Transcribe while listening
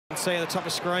See at the top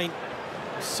of screen,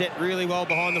 set really well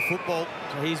behind the football.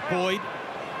 So here's Boyd,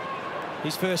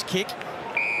 his first kick.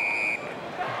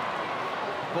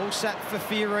 Ball sat for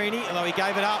Fiorini, although he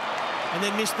gave it up and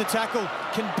then missed the tackle.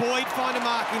 Can Boyd find a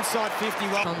mark inside 50?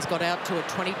 Well, Suns got out to a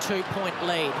 22-point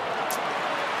lead.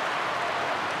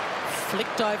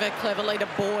 Flicked over cleverly to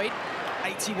Boyd.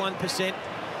 81%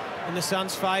 in the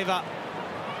Suns' favour.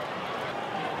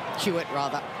 Hewitt,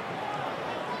 rather.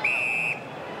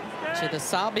 To the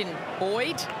sub in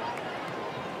Boyd.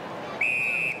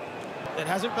 It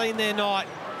hasn't been their night.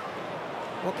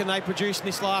 What can they produce in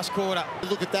this last quarter?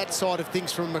 Look at that side of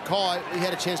things from Mackay. He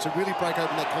had a chance to really break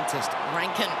open that contest.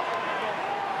 Rankin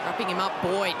wrapping him up.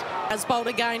 Boyd. Asbold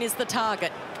again is the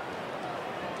target.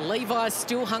 Levi's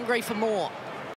still hungry for more.